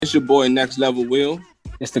It's your boy Next Level Will.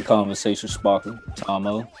 It's the Conversation Sparkle,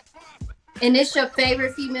 Tomo. And it's your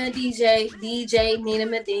favorite female DJ Nina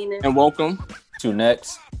Medina. And welcome to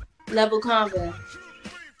Next Level Convo.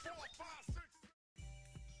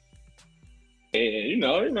 Yeah, you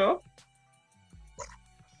know.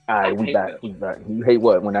 All right, we back. You hate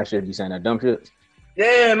what when I should be saying that dumb shit?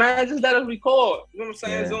 Yeah, man, just let us record. You know what I'm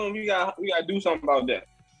saying? Yeah. Zoom, we got to do something about that.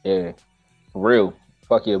 Yeah, for real.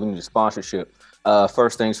 Fuck yeah, we need a sponsorship.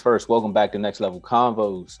 First things first. Welcome back to Next Level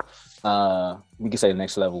Convos. We can say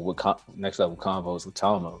Next Level Convos with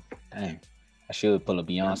Tomo. Dang, I should pull a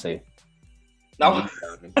Beyonce. No.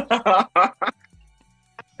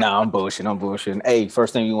 Nah, I'm bullshitting. Hey,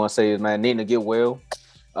 first thing you want to say is, man, Nina, get well.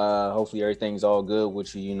 Hopefully everything's all good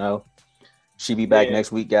with you. You know, she be back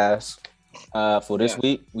next week, guys. For this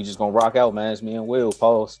week, we just gonna rock out, man. It's me and Will.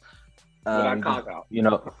 Pause. You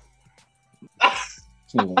know.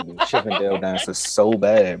 Chippendale dancer so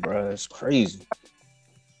bad, bro. It's crazy.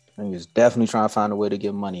 He's definitely trying to find a way to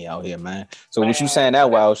get money out here, man. So what you saying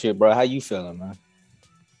that wild shit, bro? How you feeling, man?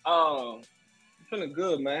 Feeling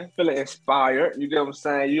good, man. Feeling inspired. You get what I'm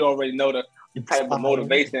saying? You already know the type of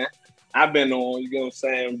motivation I've been on. You get what I'm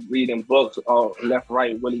saying? Reading books left,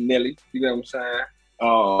 right, willy-nilly. You get what I'm saying?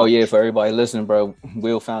 Oh yeah, for everybody listening, bro.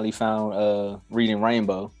 Will finally found Reading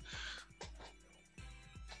Rainbow.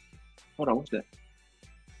 Hold on, what's that?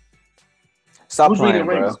 Stop Who's playing,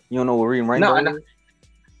 bro. Rainbow? You don't know what Reading Rainbow is?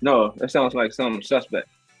 No, that sounds like some suspect.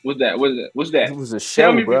 What's that? It was a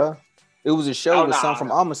show, bro. It was a show with something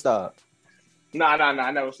from Amistad. Nah,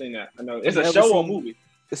 I never seen that. I know it's a show or a movie.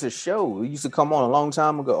 It's a show. It used to come on a long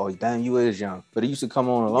time ago. Oh, damn, you is young. But it used to come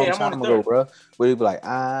on a long time ago, bro. Where they'd be like,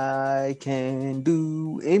 I can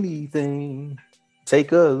do anything.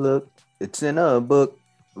 Take a look. It's in a book.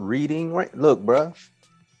 Look, bro.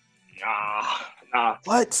 Nah.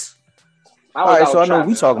 What? All right, so I know what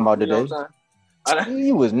we talking about today.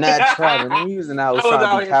 He was not traveling. He was trying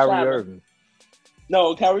to be Kyrie Irving.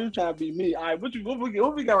 No, Kyrie, you trying to be me. All right, what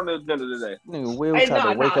we got on the agenda today? Nigga, Will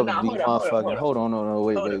tried to wake up and be motherfucking. Hold on, no,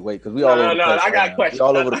 wait, because we all over the place. I got questions. We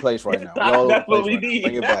all over the place right now. We all over the place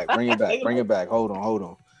right now. Bring it back. Hold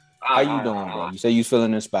on. How you doing, bro? You say you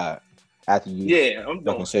feeling inspired after you I'm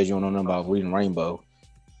fucking said you don't know nothing about Reading Rainbow.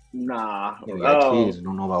 Nah. You got kids that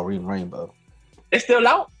don't know about Reading Rainbow. It's still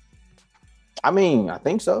out? I mean, I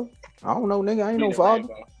think so. I don't know, nigga. I ain't no father.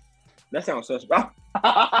 That sounds suspect.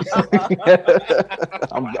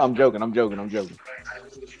 I'm joking.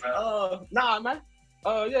 Nah, man.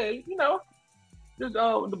 Yeah, you know, just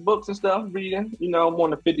the books and stuff, reading. You know, I'm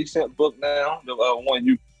on the 50 Cent book now. The one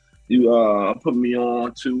you put me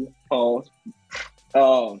on to. Pause.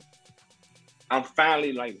 I'm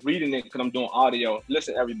finally like reading it because I'm doing audio.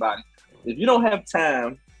 Listen, everybody, if you don't have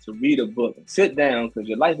time to read a book, sit down because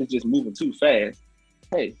your life is just moving too fast.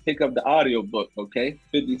 Hey, pick up the audio book, okay?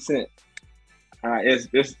 50 Cent.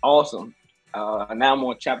 It's awesome. Now I'm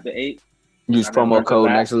on chapter 8. Use promo code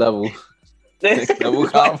Next Level. Next Level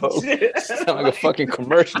Combo. Sound like a fucking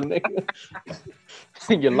commercial, nigga.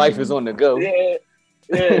 Your life is on the go. Yeah.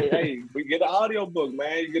 Hey, we get an audio book,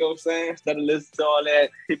 man. You get what I'm saying? Instead of listening to all that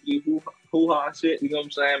hippie hoo-ha shit, you know what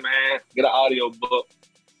I'm saying, man? Get an audio book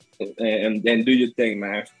and do your thing,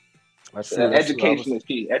 man. Education is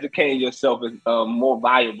key. Educating yourself is more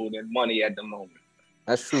valuable than money at the moment.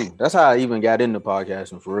 That's true. That's how I even got into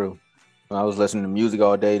podcasting, for real. When I was listening to music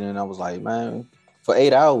all day, and I was like, man, for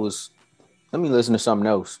 8 hours, let me listen to something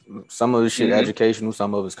else. Some of the shit educational,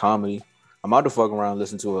 some of it's comedy. I'm out to fuck around,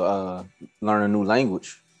 listen to learn a new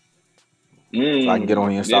language, so I can get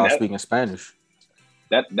on here and start speaking Spanish.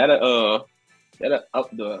 That'll up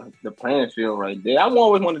the playing field right there. I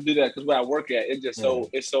always want to do that because where I work at, it's just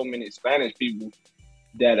it's so many Spanish people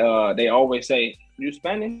that they always say, "You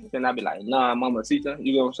Spanish?" And I be like, "Nah, mamacita."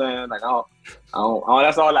 You know what I'm saying? Like, I don't.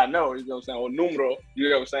 That's all I know. You know what I'm saying? Or numero. You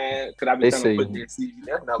know what I'm saying? Because I be trying to put this CV.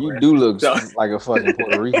 You do look like a fucking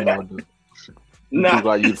Puerto Rican dude. Nah,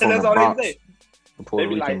 like you from that's the all Bronx. they say. They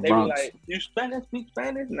be like, "You Spanish? Speak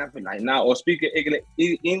Spanish?" And I be like, "Nah," or speak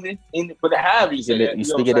English. But however you say that. You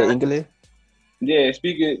speak it in English? Yeah,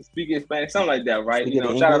 speak it Spanish, something like that, right? You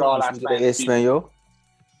know, shout out all our Spanish people.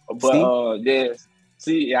 But yeah,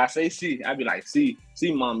 I say sí. I be like, sí,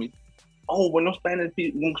 mommy. Oh, when those Spanish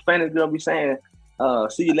girl be saying,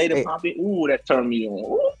 see you later, Poppy. Ooh, that turned me on.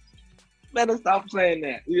 Ooh, better stop saying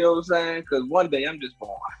that. You know what I'm saying? Because one day I'm just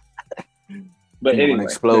born. But you anyway,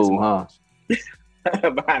 explode, huh?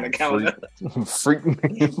 Behind the counter. Freak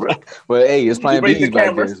me, bro. Well, hey, it's playing bees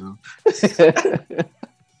back there. So.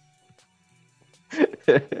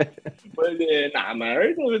 But yeah, nah, man,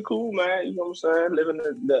 everything's cool, man. You know what I'm saying? Living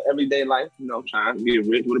the everyday life, you know, trying to get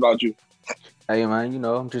rich. What about you? Hey man, you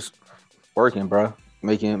know, I'm just working, bro.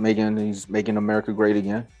 Making America great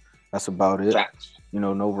again. That's about it. Facts. You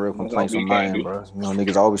know, no real complaints on my end, bro. You know,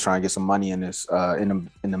 niggas always trying to get some money in this in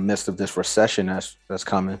the midst of this recession that's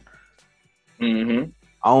coming. Mm-hmm.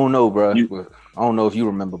 I don't know, bro. I don't know if you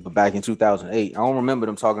remember, but back in 2008, I don't remember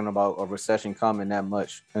them talking about a recession coming that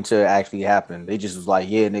much until it actually happened. They just was like,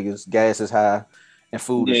 yeah, niggas, gas is high and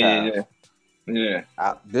food is high. Yeah.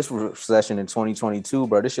 This recession in 2022,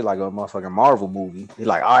 bro, this shit like a motherfucking Marvel movie. They're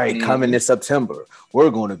like, all right, coming this September,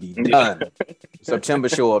 we're going to be done. September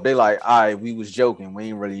show up. They like, all right, we was joking. We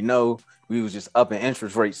didn't really know. We was just upping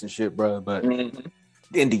interest rates and shit, bro. But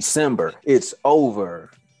in December, it's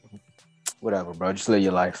over. Whatever, bro. Just live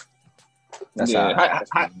your life. That's how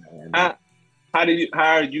are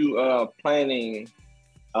you planning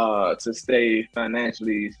to stay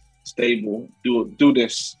financially stable do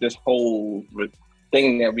this whole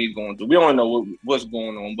thing that we're going through? We don't know what's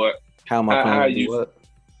going on, but how are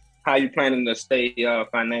you planning to stay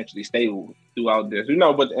financially stable throughout this? You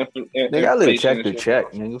know, but nigga, I live check to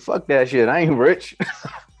check, nigga. Fuck that shit. I ain't rich.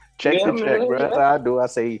 check to check, bro. That's how I do. I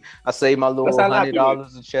save my little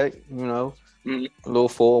 $100 a check. You know, a little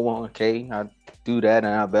 401k. I do that,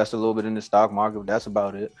 and I invest a little bit in the stock market. That's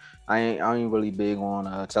about it. I ain't really big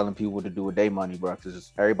on telling people what to do with their money, bro,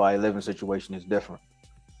 because everybody living situation is different.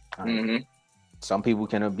 Some people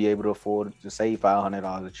can be able to afford to save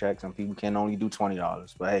 $500 a check. Some people can only do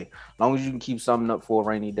 $20. But hey, as long as you can keep something up for a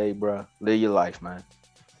rainy day, bro, live your life, man.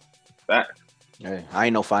 Hey, I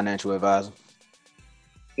ain't no financial advisor.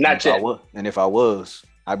 Not yet. And if I was,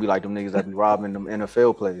 I'd be like them niggas that be robbing them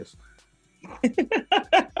NFL players.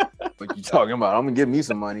 What you talking about? I'm gonna give me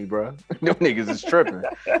some money, bro. Them niggas is tripping.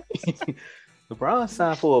 LeBron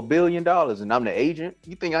signed for $1 billion, and I'm the agent.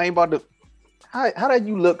 You think I ain't about to? How did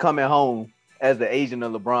you look coming home as the agent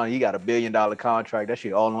of LeBron? He got $1 billion contract. That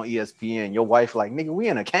shit all on ESPN. Your wife like, nigga, we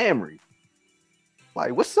in a Camry.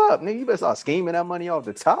 Like, what's up, nigga? You better start scheming that money off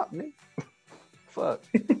the top, nigga. Fuck.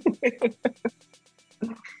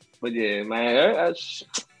 But yeah, man,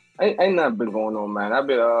 ain't nothing been going on, man. I've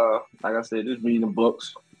been like I said, just reading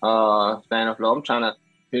books, staying afloat. I'm trying to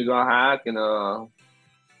figure out how I can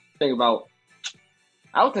think about.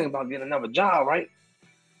 I was thinking about getting another job, right?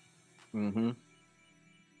 Now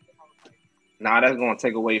that's gonna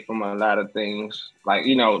take away from a lot of things, like,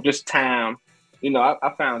 you know, just time. You know,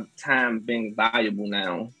 I found time being valuable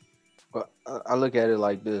now. But I look at it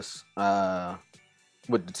like this,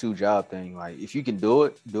 with the 2-job thing. Like, if you can do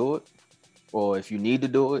it, do it. Or if you need to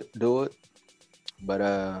do it, do it.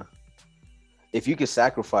 But if you can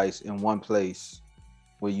sacrifice in one place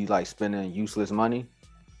where you like spending useless money,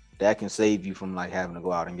 that can save you from like having to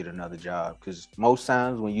go out and get another job. Because most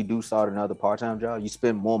times when you do start another part-time job, you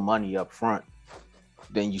spend more money up front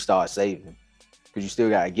than you start saving. Because you still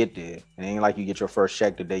got to get there. It ain't like you get your first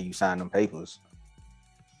check the day you sign them papers.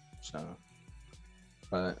 So,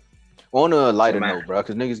 but on a lighter note, bro,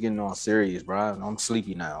 because niggas getting on serious, bro. I'm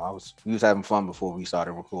sleepy now. We was having fun before we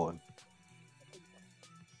started recording.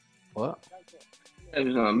 What? It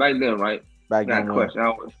was back then, right? Back then,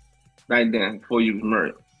 back then, before you was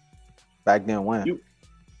married. Back then, when?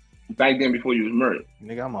 Back then, before you was married.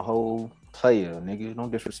 Nigga, I'm a whole player, nigga.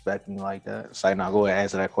 Don't disrespect me like that. It's like, now go ahead and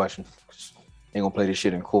answer that question. Ain't gonna play this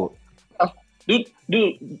shit in court. Dude,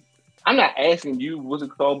 I'm not asking you what's it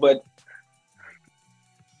called, but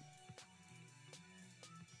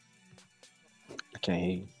I can't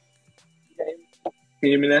hear you. Can you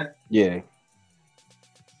hear me now? Yeah.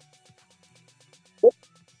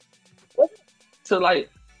 To like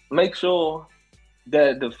make sure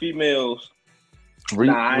that the females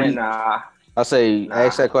I say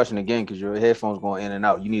ask that question again, because your headphones going in and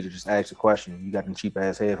out. You need to just ask the question. You got them cheap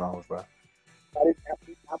ass headphones, bro.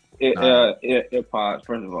 AirPods,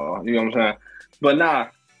 first of all. You know what I'm saying? But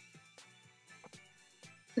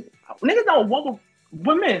niggas don't want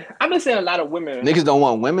women. I've been saying a lot of women. Niggas don't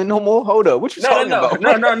want women no more? Hold up. What you talking about?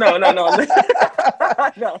 No. No.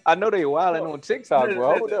 I know they wilding on TikTok,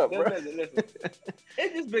 bro. Hold up, bro. Listen.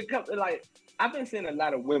 It's just become like, I've been seeing a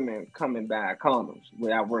lot of women coming by condoms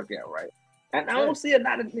where I work at, right? And I don't see a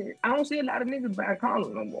lot of niggas buying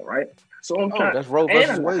condoms no more, right? So I'm trying. That's Roe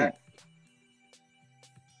versus Wade.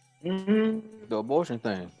 The abortion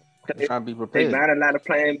thing. I'm trying to be prepared. They buying a lot of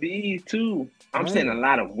Plan B's too. I'm seeing a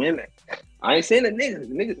lot of women. I ain't saying the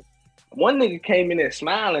niggas. One nigga came in there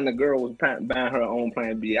smiling. The girl was buying her own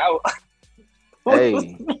Plan B.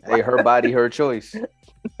 Hey, her body, her choice.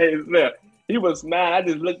 Hey, look, he was smiling. I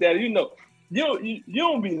just looked at it. You know, you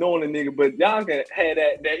don't be knowing a nigga, but y'all can have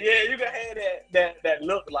you can have that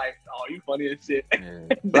look like, oh, you funny as shit. Yeah.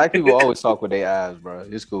 Black people always talk with their eyes, bro.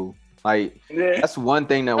 It's cool. Like that's one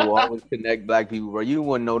thing that will always connect black people, bro. You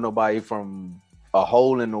wouldn't know nobody from a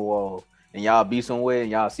hole in the wall, and y'all be somewhere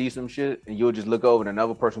and y'all see some shit, and you'll just look over and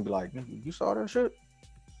another person be like, "You saw that shit?"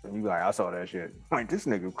 And you be like, "I saw that shit." Like this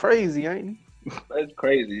nigga crazy, ain't he? That's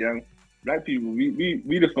crazy, young. Black people, we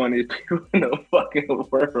the funniest people in the fucking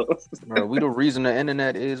world. Bro, we the reason the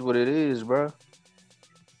internet is what it is, bro.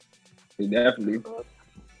 Definitely.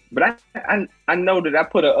 But I know that I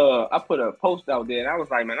put a post out there, and I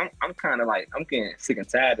was like, man, I'm kind of like I'm getting sick and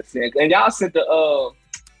tired of seeing. And y'all sent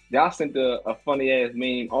a funny ass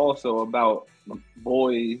meme also about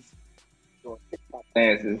boys doing TikTok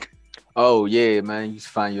dances. Oh yeah, man! You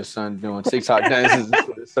find your son doing TikTok dances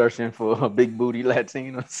searching for big booty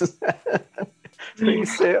Latinos. He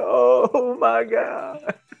said, "Oh my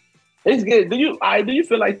god, it's good." Do you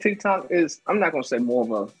feel like TikTok is? I'm not gonna say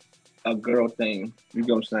more of a girl thing. You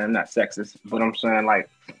know what I'm saying? I'm not sexist, but I'm saying like,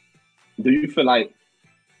 do you feel like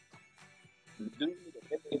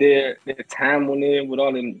their time on there with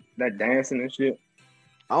all them that dancing and shit?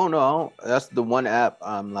 I don't know. That's the one app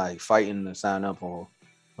I'm like fighting to sign up for.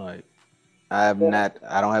 Like. I don't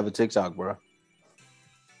have a TikTok, bro.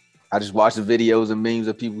 I just watch the videos and memes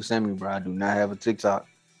that people send me, bro. I do not have a TikTok.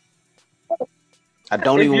 I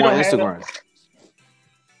don't even want Instagram.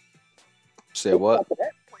 Said what?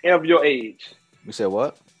 Of your age. You said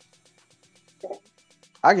what?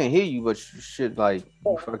 I can hear you, but shit like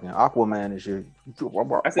fucking Aquaman and shit.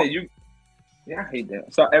 I said you. Yeah, I hate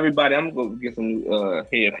that. So everybody, I'm gonna get some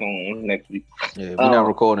headphones next week. Yeah, we're not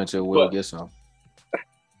recording until we'll get some.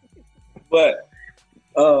 But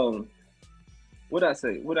what I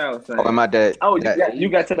say? What I was saying? Oh, am I dead? Oh, you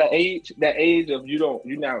got to that age of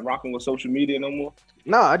you're not rocking with social media no more.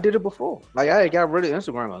 No, I did it before. Like I got rid of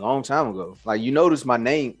Instagram a long time ago. Like you notice my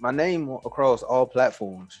name across all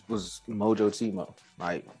platforms was Mojo Timo.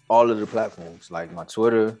 Like all of the platforms, like my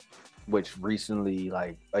Twitter, which recently,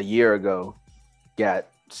 like a year ago, got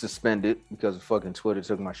suspended because fucking Twitter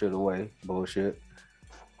took my shit away. Bullshit.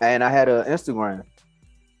 And I had an Instagram.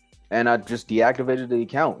 And I just deactivated the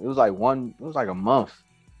account. It was like a month.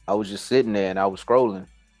 I was just sitting there and I was scrolling.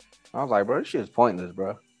 I was like, bro, this shit is pointless,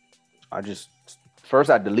 bro. First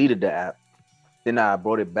I deleted the app. Then I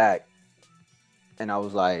brought it back. And I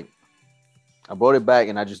was like, I brought it back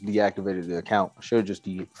and I just deactivated the account. I should have just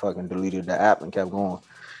fucking deleted the app and kept going.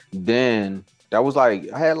 Then that was like,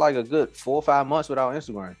 I had like a good 4 or 5 months without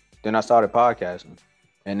Instagram. Then I started podcasting.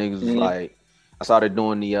 And niggas was like, I started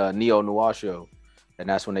doing the Neo Noir show. And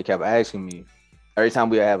that's when they kept asking me. Every time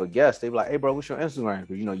we have a guest, they be like, "Hey, bro, what's your Instagram?"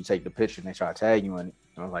 Because you take the picture and they try to tag you in it.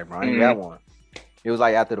 And I was like, "Bro, I ain't got one." It was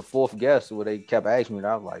like after the 4th guest where they kept asking me, and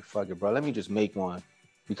I was like, "Fuck it, bro, let me just make one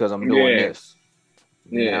because I'm doing this."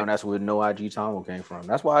 Yeah, and that's where No IG Tomo came from.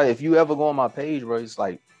 That's why if you ever go on my page, bro, it's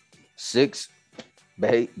like 6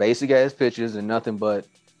 basic ass pictures and nothing but.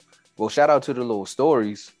 Well, shout out to the little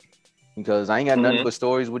stories because I ain't got nothing but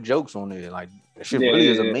stories with jokes on there. Like that shit really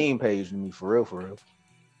is a meme page to me, for real.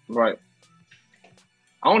 Right.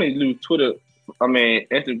 I only do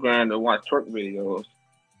Instagram to watch twerk videos.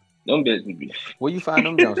 Them bitches be. Where you find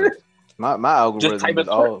them, Johnson? My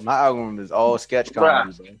algorithm is all sketch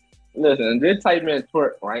comedy, bro. Listen, just type in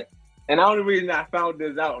twerk, right? And the only reason I found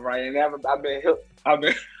this out, right, and I've been hooked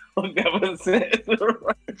ever since,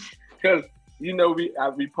 right? Because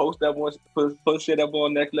we post up once, put shit up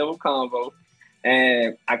on Next Level Convo.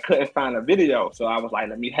 And I couldn't find a video, so I was like,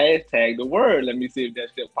 "Let me hashtag the word. Let me see if that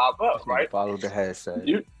shit pop up." Right? Follow the hashtag.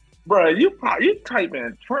 You type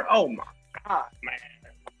in twerk. Oh my god, man!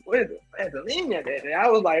 What is Gasolina? I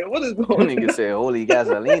was like, "What is going on?" Nigga said, "Holy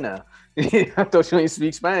Gasolina." I thought you didn't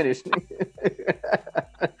speak Spanish.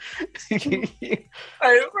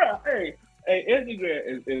 Hey,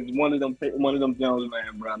 Instagram is one of them Jones,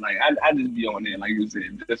 man, bro. Like I just be on there, like you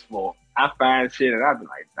said, just for I find shit and I be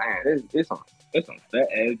like, "Damn, it's some fat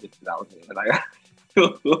ass bitches out here." Like,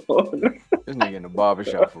 this nigga in the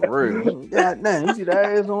barbershop for real. God damn, you see that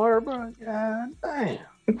ass on her, bro? God damn.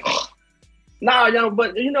 Nah, yo,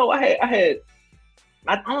 but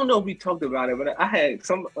I don't know if we talked about it, but I had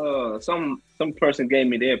some person gave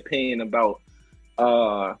me their opinion about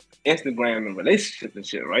Instagram and relationships and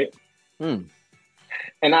shit, right? And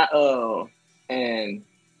I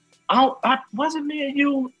wasn't me and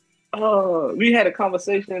you. We had a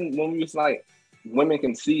conversation when we was like, women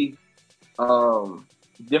can see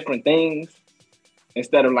different things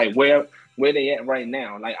instead of like where they at right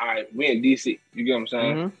now. Like, all right, we're in DC. You get what I'm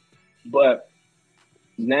saying? But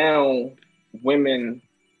now women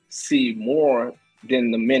see more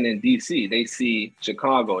than the men in DC. They see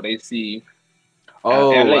Chicago. They see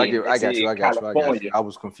Oh, LA. I got you. I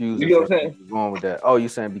was confused. You know what I'm saying? Going with that. Oh, you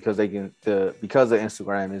saying because because of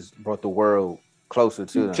Instagram has brought the world closer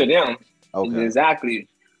to them. To them. Okay. Exactly.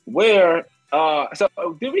 Where so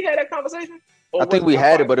did we have that conversation? I think we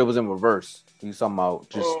had it, but it was in reverse. You talking about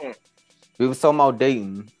we was talking about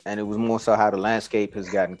dating, and it was more so how the landscape has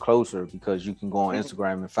gotten closer because you can go on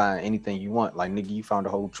Instagram and find anything you want. Like nigga, you found a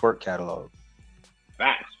whole twerk catalog.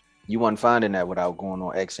 Facts. You wasn't finding that without going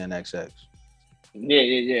on XNXX.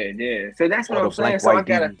 Yeah. So that's what I'm saying. So I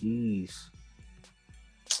gotta. DVDs.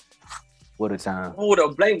 What a time. Oh, the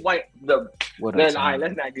blank white. What a time. All right,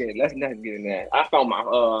 let's not get in that. I found my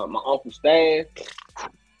Uncle Stan.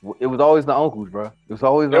 It was always the uncles, bro. It was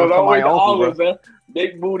always the uncles, bro.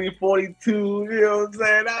 Big booty 42. You know what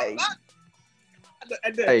I'm saying?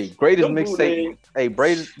 Hey, greatest mixtape. Hey,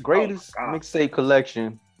 greatest mixtape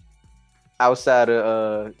collection. Outside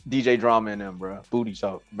of DJ Drama and them, bro. Booty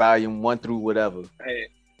Talk, volume 1 through whatever. Hey,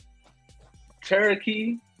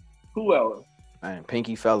 Cherokee. Who else? Man,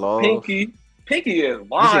 Pinky fell off. Pinky is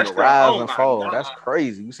washed. We seen the rise and fall. God. That's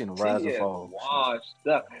crazy. We seen the rise and fall. Washed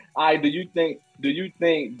up. All right, do you think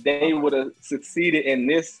they would have succeeded in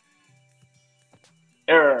this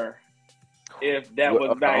era if that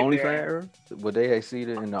was back the OnlyFans there? Era? Would they succeed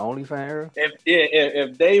in the OnlyFans era?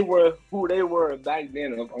 If they were who they were back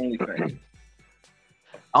then of OnlyFans.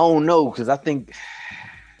 I don't know, because I think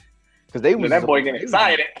they was that boy getting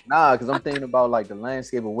excited. Nah, because I'm thinking about like the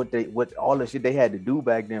landscape of what all the shit they had to do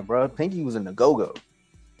back then, bro. Pinky was in the go-go.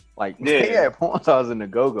 Like they had porn stars in the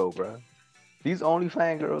go-go, bro. These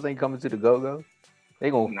OnlyFans girls ain't coming to the go-go.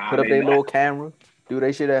 They gonna put up their little camera, do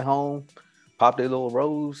their shit at home, pop their little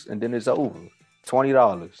rose, and then it's over.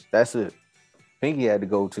 $20. That's it. Pinky had to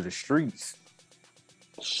go to the streets.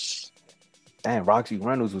 Damn, Roxy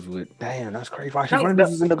Reynolds was with. Damn, that's crazy. Roxy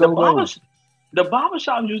Reynolds was in the go-go. The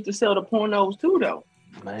barbershop used to sell the pornos too, though.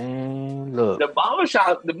 Man, look. The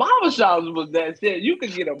barbershops was that shit. You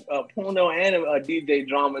could get a porno and a DJ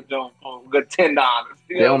Drama joint for good $10.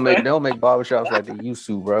 They don't make barbershops like they used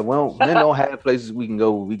to, bro. Men don't have places we can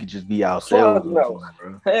go where we could just be ourselves. No.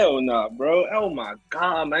 Hell no, bro. Oh my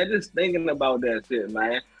God, man. Just thinking about that shit,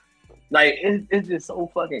 man. Like it's just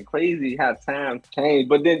so fucking crazy how times change.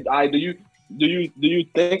 But then do you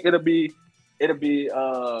think it'll be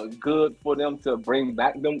good for them to bring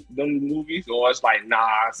back them movies, or it's like,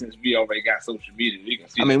 nah, since we already got social media, we can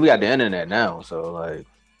see. I mean, we got the internet now, so like,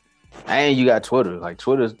 and you got Twitter. Like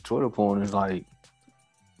Twitter porn is like,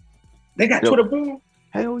 they got Twitter porn.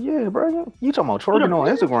 Hell yeah, bro. You talking about twerking on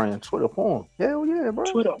Instagram? Twitter porn. Hell yeah, bro.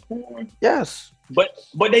 Twitter porn. Yes. But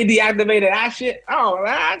they deactivated our shit. Oh,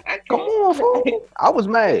 I come on, fool. I was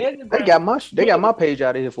mad. They got my page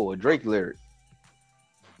out of here for a Drake lyric.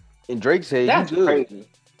 And Drake said, "That's crazy.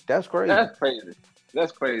 That's crazy.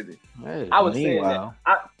 That's crazy." Hey, I was saying that.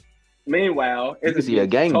 Meanwhile, you can see a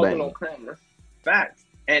gangbang on camera. Facts.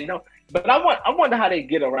 And no, but I wonder how they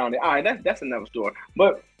get around it. All right, that's another story.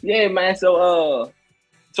 But yeah, man. So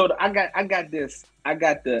I got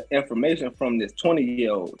the information from this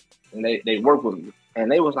 20-year-old, and they work with me, and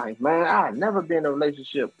they was like, man, I've never been in a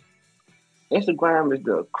relationship. Instagram is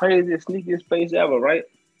the craziest, sneakiest space ever, right?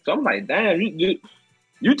 So I'm like, damn,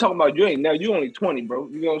 you talking about you ain't never, you only 20, bro.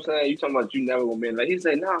 You know what I'm saying? You talking about you never gonna be in. Like he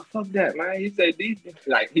said, nah, fuck that, man. He said these,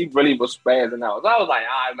 like he really was spazzing out. So I was like,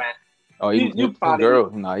 all right, man. Oh, you probably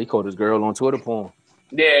girl. Nah, he called his girl on Twitter porn.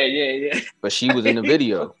 Yeah. But she was in the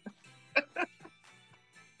video.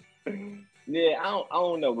 Yeah, I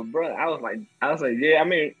don't know, but bro, I was like, yeah. I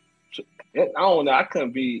mean, I don't know. I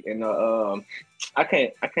couldn't be in I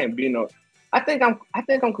can't be no. I think I'm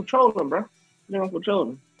controlling, bro. I'm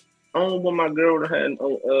controlling. I don't want my girl to have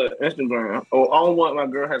Instagram, or I don't want my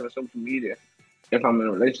girl having social media if I'm in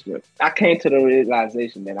a relationship. I came to the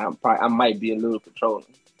realization that I might be a little controlling.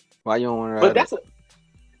 Why you don't want to? But that's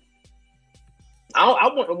I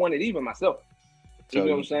wouldn't want it even myself. You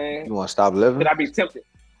know what I'm saying? You want to stop living? Could I be tempted?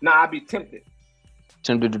 Nah, I'd be tempted.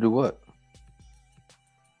 Tempted to do what?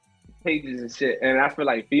 Pages and shit, and I feel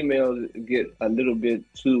like females get a little bit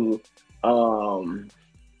too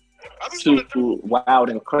wild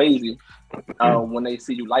and crazy when they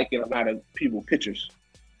see you liking a lot of people's pictures.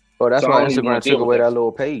 Oh, that's why Instagram took away that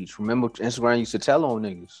little page. Remember, Instagram used to tell on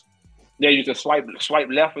niggas. Yeah, you just swipe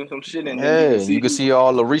left and some shit, and you can see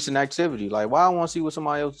all the recent activity. Like, why I want to see what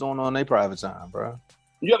somebody else doing on their private time, bro?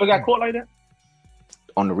 You ever got caught like that?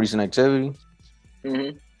 On the recent activity?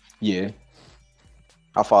 Mm-hmm. Yeah.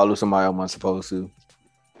 I followed somebody I wasn't supposed to.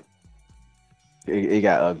 It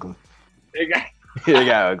got ugly. It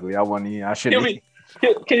got ugly. I wasn't even. I shouldn't.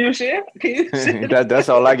 Can you share? That's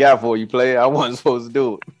all I got for you, player. I wasn't supposed to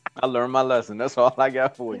do it. I learned my lesson. That's all I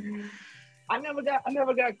got for you. I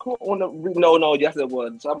never got caught on the. No, yes it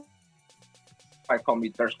was. Somebody called me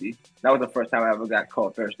thirsty. That was the first time I ever got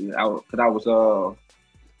caught thirsty. I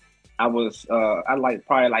like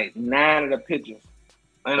probably like 9 of the pictures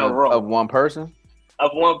in a row of one person.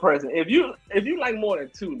 Of one person. If you like more than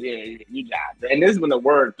 2, yeah, you got. And this is when the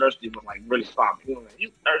word thirsty was like really popping.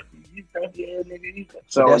 You thirsty, yeah, nigga.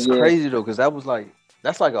 So that's crazy though, because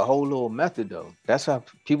that's like a whole little method though. That's how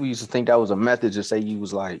people used to think that was a method to say you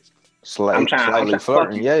was like slightly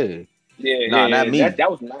flirting. Yeah. Not me. That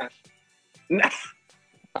was not.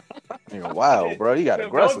 Wow, bro, you got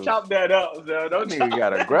aggressive. Don't chop that up, bro. Nigga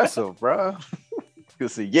got aggressive, bro. You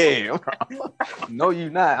say, yeah. No, you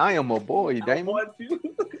not. I am a boy, Damon.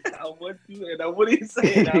 I want you, and what are you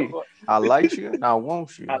saying? I like you, and I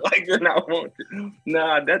want you. I like you, and I want you.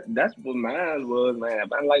 Nah, that's what mine was, man.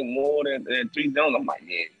 If I like more than 3 Jones, I'm like,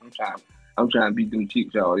 yeah, I'm trying to beat them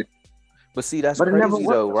cheeks, y'all. But see, that's crazy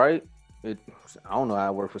though, right? I don't know how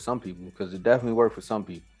it worked for some people, because it definitely worked for some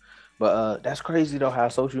people. But that's crazy though, how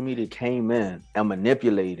social media came in and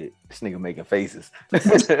manipulated. This nigga making faces.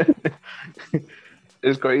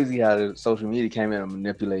 It's crazy how the social media came in and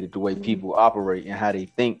manipulated the way people operate and how they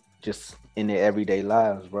think just in their everyday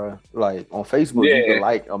lives, bro. Like on Facebook, you can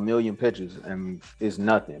like 1 million pictures and it's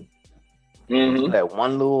nothing. Mm-hmm. That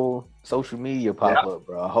one little social media pop up,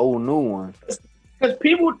 bro, a whole new one. Because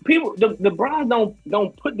people, the brides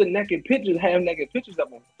don't put the naked pictures, have naked pictures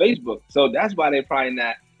up on Facebook. So that's why they probably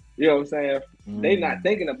not, you know what I'm saying? They not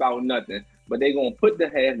thinking about nothing, but they gonna put the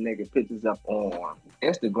half naked pictures up on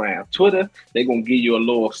Instagram. Twitter, they gonna give you a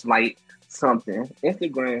little slight something.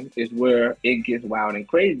 Instagram is where it gets wild and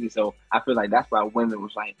crazy. So I feel like that's why women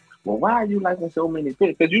was like, well, why are you liking so many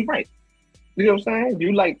pictures? Because you're right. You know what I'm saying?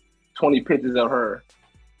 You like 20 pictures of her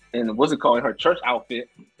and what's it called, her church outfit.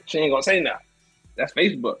 She ain't gonna say nothing. That's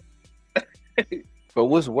Facebook. But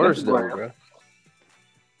what's worse though, bro?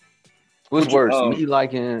 What's worse, me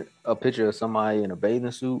liking a picture of somebody in a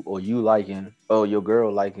bathing suit, or you liking, your girl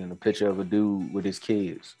liking a picture of a dude with his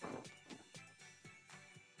kids?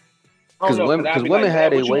 Because women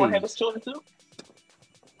had their ways. You want to have his children too?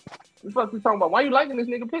 What the fuck we talking about? Why you liking this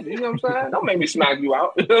nigga picture? You know what I'm saying? Don't make me smack you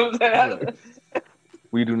out. You know what I'm saying?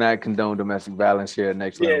 We do not condone domestic violence here at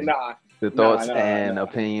Next Level. Yeah, nah. The thoughts and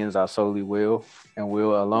opinions are solely Will and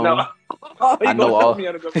Will alone. No. I know all.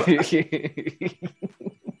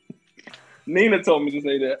 Nina told me to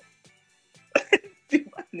say that.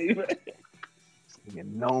 You're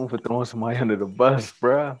known for throwing somebody under the bus,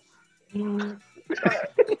 bro. You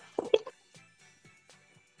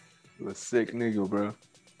a sick nigga, bro.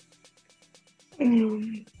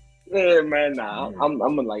 Yeah, man, nah.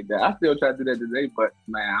 I'm like that. I still try to do that today, but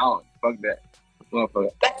man, I don't fuck that.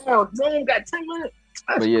 Motherfucker. Damn, Zoom got 10 minutes.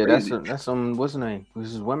 But yeah, that's some what's the name?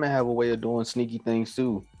 Because women have a way of doing sneaky things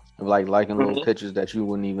too. Like liking little pictures that you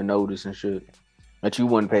wouldn't even notice and shit. That you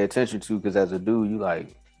wouldn't pay attention to, because as a dude, you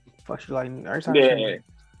like, fuck you like every time. Yeah.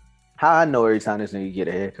 How I know every time this nigga get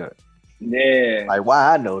a haircut? Yeah. Like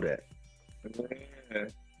why I know that?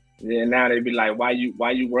 Yeah. Now they be like, why you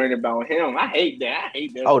worrying about him? I hate that.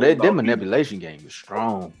 Oh, their manipulation game is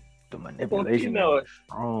strong. The manipulation game is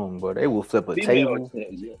strong, bro. They will flip a table.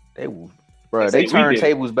 They will, bro. They turn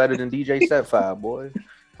tables better than DJ Set5, boy.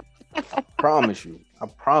 I promise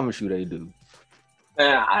you they do.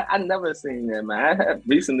 Man, I never seen that, man.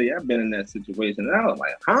 Recently I've been in that situation and I was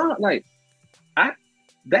like, huh? Like,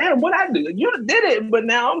 damn, what I do? You did it, but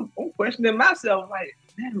now I'm questioning myself. Like,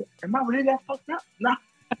 damn, am I really that fucked up? No.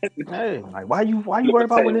 Hey, like, why you worried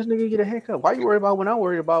about when this nigga get a haircut? Why you worried about when I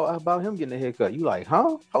worried about him getting a haircut? You like,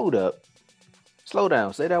 huh? Hold up, slow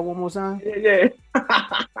down. Say that one more time. Yeah.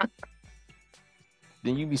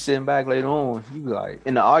 Then you be sitting back later on. You be like,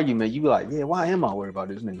 in the argument, you be like, yeah, why am I worried about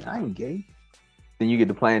this nigga? I ain't gay. Then you get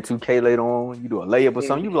to playing 2K later on. You do a layup or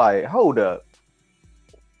something. You be like, hold up.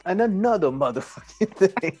 And another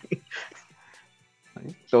motherfucking thing.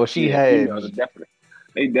 So she had.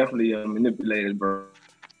 They definitely manipulated, bro.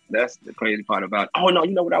 That's the crazy part about it. Oh, no,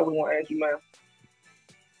 you know what I was going to ask you, man?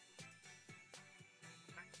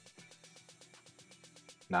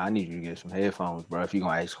 Nah, I need you to get some headphones, bro, if you're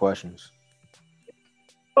going to ask questions.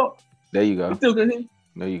 Oh, there you go. You still can hear?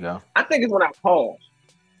 There you go. I think it's when I pause.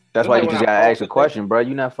 That's why you just gotta ask a question, bro.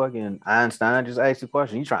 You're not fucking Einstein. Just ask the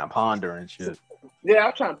question. You trying to ponder and shit. Yeah,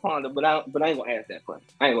 I'm trying to ponder, but I ain't gonna ask that question.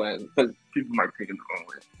 I ain't gonna ask because people might take it the wrong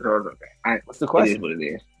way. So it's okay. What's the question? It is what it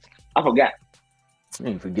is. I forgot. You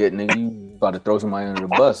ain't forgetting, nigga. You about to throw somebody under the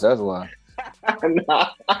bus. That's why. Nah.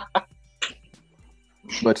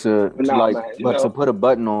 But to put a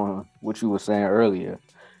button on what you were saying earlier.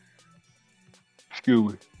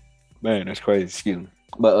 Excuse me. Man, that's crazy. Excuse me.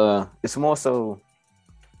 But it's more so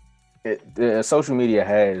Social media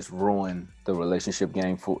has ruined the relationship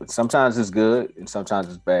game. Sometimes it's good and sometimes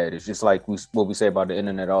it's bad. It's just like what we say about the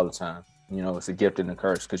internet all the time. You know, it's a gift and a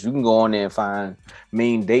curse because you can go on there and find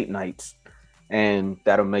mean date nights, and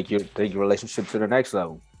that'll take your relationship to the next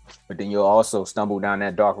level. But then you'll also stumble down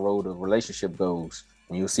that dark road of relationship goals,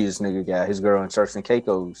 and you'll see this nigga got his girl in Turks and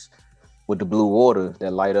Caicos with the blue water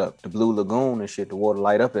that light up, the blue lagoon and shit. The water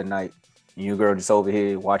light up at night, and your girl just over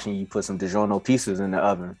here watching you put some DiGiorno pizzas in the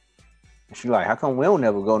oven. And she like, how come we don't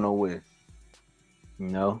never go nowhere? You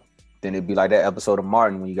know? Then it'd be like that episode of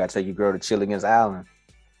Martin when you gotta take your girl to Chilligan's Island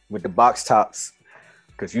with the box tops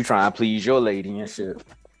because you trying to please your lady and shit.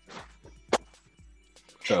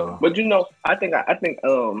 So, but you know, I think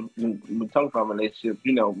when we talk about relationships,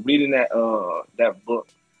 you know, reading that book,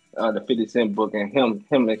 the 50 Cent book, and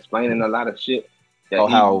him explaining a lot of shit.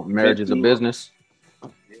 How marriage is a business.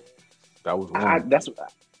 That was one.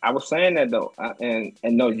 I was saying that though, and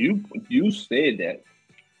no, you said that,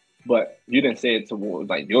 but you didn't say it towards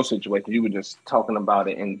like your situation. You were just talking about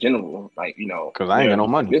it in general, like, you know. Because I ain't got no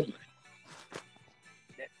money. Business.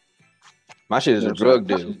 My shit is a drug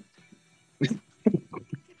deal.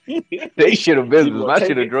 They shit a business. My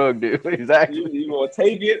shit a drug deal. Exactly. You gonna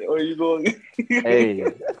take it or you gonna? Hey,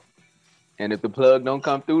 and if the plug don't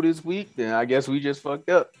come through this week, then I guess we just fucked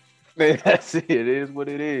up. That's it. It is what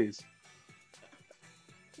it is.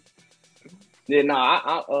 Yeah,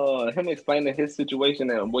 no, him explaining his situation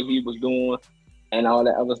and what he was doing and all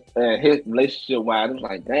that other his relationship wise, it was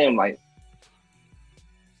like, damn, like,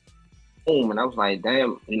 boom, and I was like,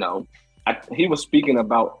 damn, you know, he was speaking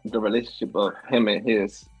about the relationship of him and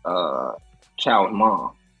his child's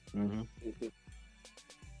mom,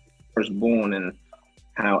 firstborn, and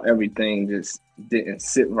how everything just didn't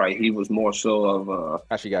sit right. He was more so of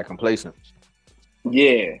how she got complacent.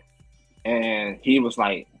 Yeah, and he was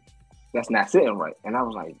like, that's not sitting right. And I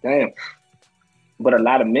was like, damn. But a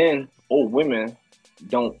lot of men or women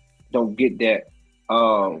don't get that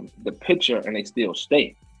the picture, and they still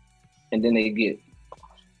stay. And then they get,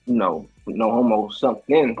 you know, no homo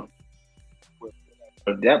something.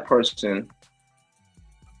 Or that person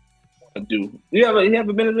do. You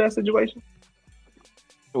ever been in that situation?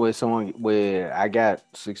 With someone where I got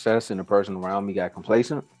success and the person around me got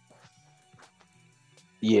complacent?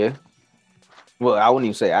 Yeah. Well, I wouldn't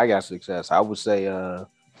even say I got success. I would say,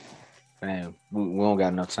 man, we don't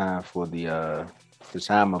got enough time for the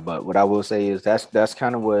timer. But what I will say is that's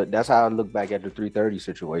kind of that's how I look back at the 330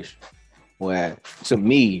 situation. Where to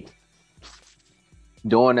me,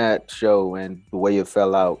 during that show and the way it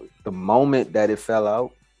fell out, the moment that it fell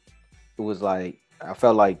out, it was like I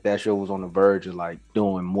felt like that show was on the verge of like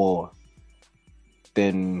doing more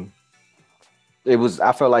than it was.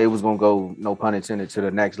 I felt like it was gonna go, no pun intended, to the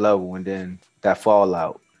next level, and then that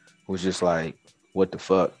fallout was just like, what the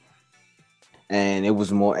fuck? And it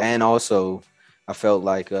was more, and also I felt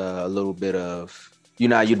like a little bit of, you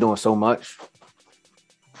know, you're doing so much,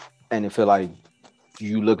 and it feel like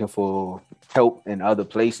you looking for help in other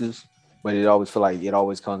places, but it always feel like it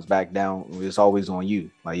always comes back down. It's always on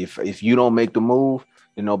you. Like if you don't make the move,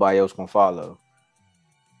 then nobody else gonna follow,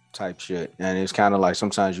 type shit. And it's kind of like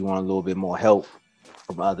sometimes you want a little bit more help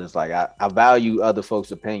from others. Like I value other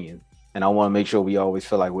folks' opinion, and I want to make sure we always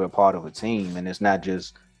feel like we're a part of a team, and it's not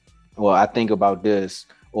just, well, I think about this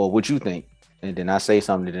or what you think, and then I say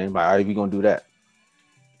something to anybody. All right, we gonna do that.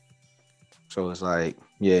 So it's like,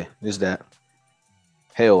 yeah, it's that.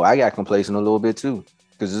 Hell, I got complacent a little bit too,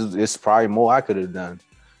 because it's probably more I could have done.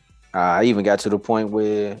 I even got to the point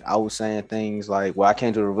where I was saying things like, well, I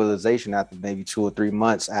came to the realization after maybe 2 or 3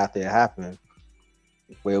 months after it happened,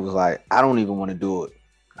 where it was like, I don't even want to do it.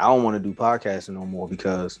 I don't want to do podcasting no more,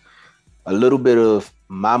 because a little bit of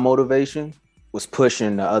my motivation was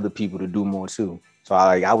pushing the other people to do more too. So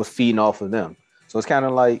I was feeding off of them. So it's kind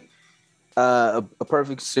of like a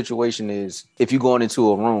perfect situation is if you're going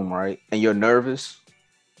into a room, right, and you're nervous,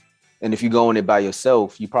 and if you go in it by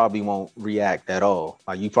yourself, you probably won't react at all.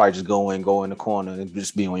 Like you probably just go in the corner and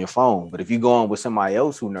just be on your phone. But if you go in with somebody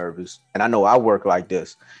else who's nervous, and I know I work like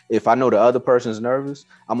this, if I know the other person's nervous,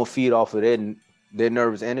 I'm gonna feed off of their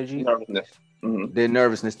nervous energy. Nervousness. Mm-hmm. Their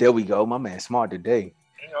nervousness. There we go. My man smart today.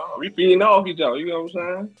 You know, we feeding off each other. You know what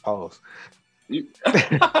I'm saying? Pause.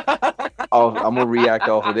 I'm gonna react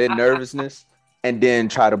off of their nervousness and then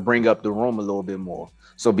try to bring up the room a little bit more.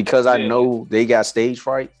 So because I know they got stage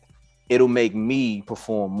fright, it'll make me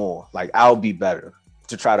perform more. Like I'll be better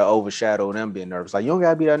to try to overshadow them being nervous. Like you don't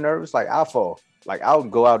gotta be that nervous. Like I'll fall. Like I'll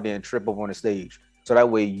go out there and trip up on the stage. So that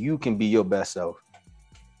way you can be your best self.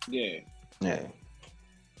 Yeah. Yeah.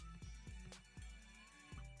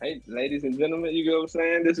 Hey, ladies and gentlemen, you know what I'm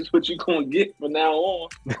saying? This is what you're going to get from now on.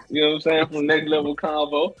 You know what I'm saying? From Next Level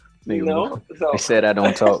Convo. You know? So, they said I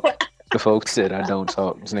don't talk. The folks said I don't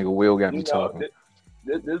talk. This nigga Will got me talking.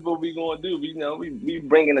 This is what we going to do. We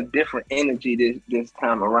bringing a different energy this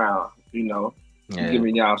time around, you know? Yeah.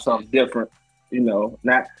 Giving y'all something different, you know?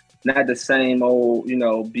 Not the same old, you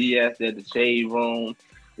know, BS at the Shade Room.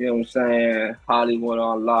 You know what I'm saying? Hollywood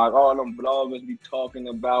Unlocked. All them bloggers be talking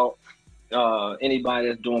about. Anybody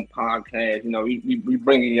that's doing podcasts, you know, we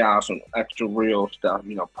bringing y'all some extra real stuff,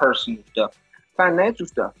 you know, personal stuff, financial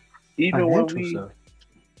stuff. Even when we,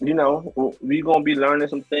 you know, we gonna be learning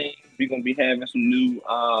some things. We gonna be having some new,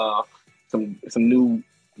 some new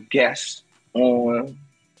guests on,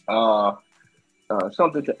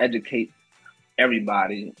 something to educate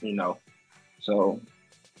everybody, you know. So,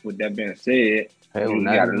 with that being said, we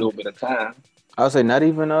got a little bit of time. I'll say not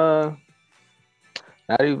even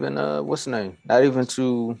what's the name? Not even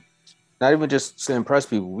just to impress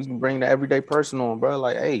people. We can bring the everyday person on, bro.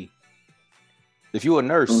 Like, hey, if you a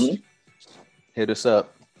nurse, hit us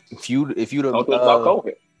up. If you the talk about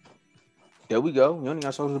COVID. There we go. You only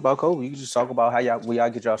got to talk about COVID. You can just talk about how where y'all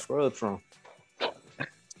get y'all scrubs from.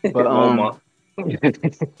 But and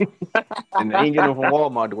they ain't getting them from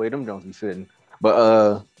Walmart the way them don't be fitting.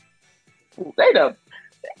 But they the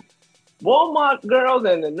Walmart girls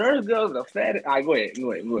and the nurse girls are fat. All right, go ahead.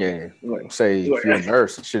 Yeah. Say if you're a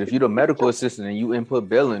nurse, shit. If you're the medical assistant and you input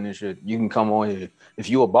billing and shit, you can come on here.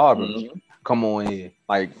 If you a barber, come on here.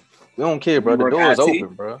 Like, we don't care, bro. The door is open,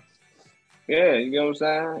 bro. Yeah, you know what I'm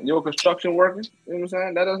saying? You're a construction worker. You know what I'm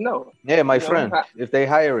saying? Let us know. Yeah, my friend, if they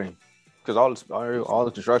hiring, because all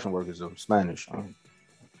the construction workers are Spanish.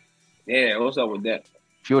 Yeah, what's up with that?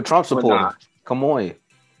 If you're a Trump supporter, come on here.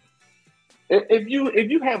 If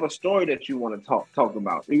you have a story that you want to talk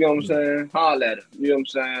about, you know what I'm saying? Holler at it. You know what I'm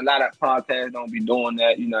saying? A lot of podcasts don't be doing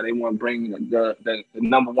that. You know, they want to bring the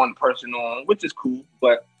number one person on, which is cool.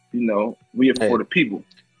 But, you know, we are for the people.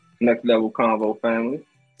 Next Level Convo family.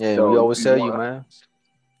 Yeah, so we always tell you, man,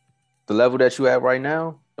 the level that you at right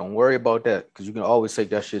now, don't worry about that because you can always take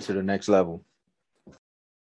that shit to the next level.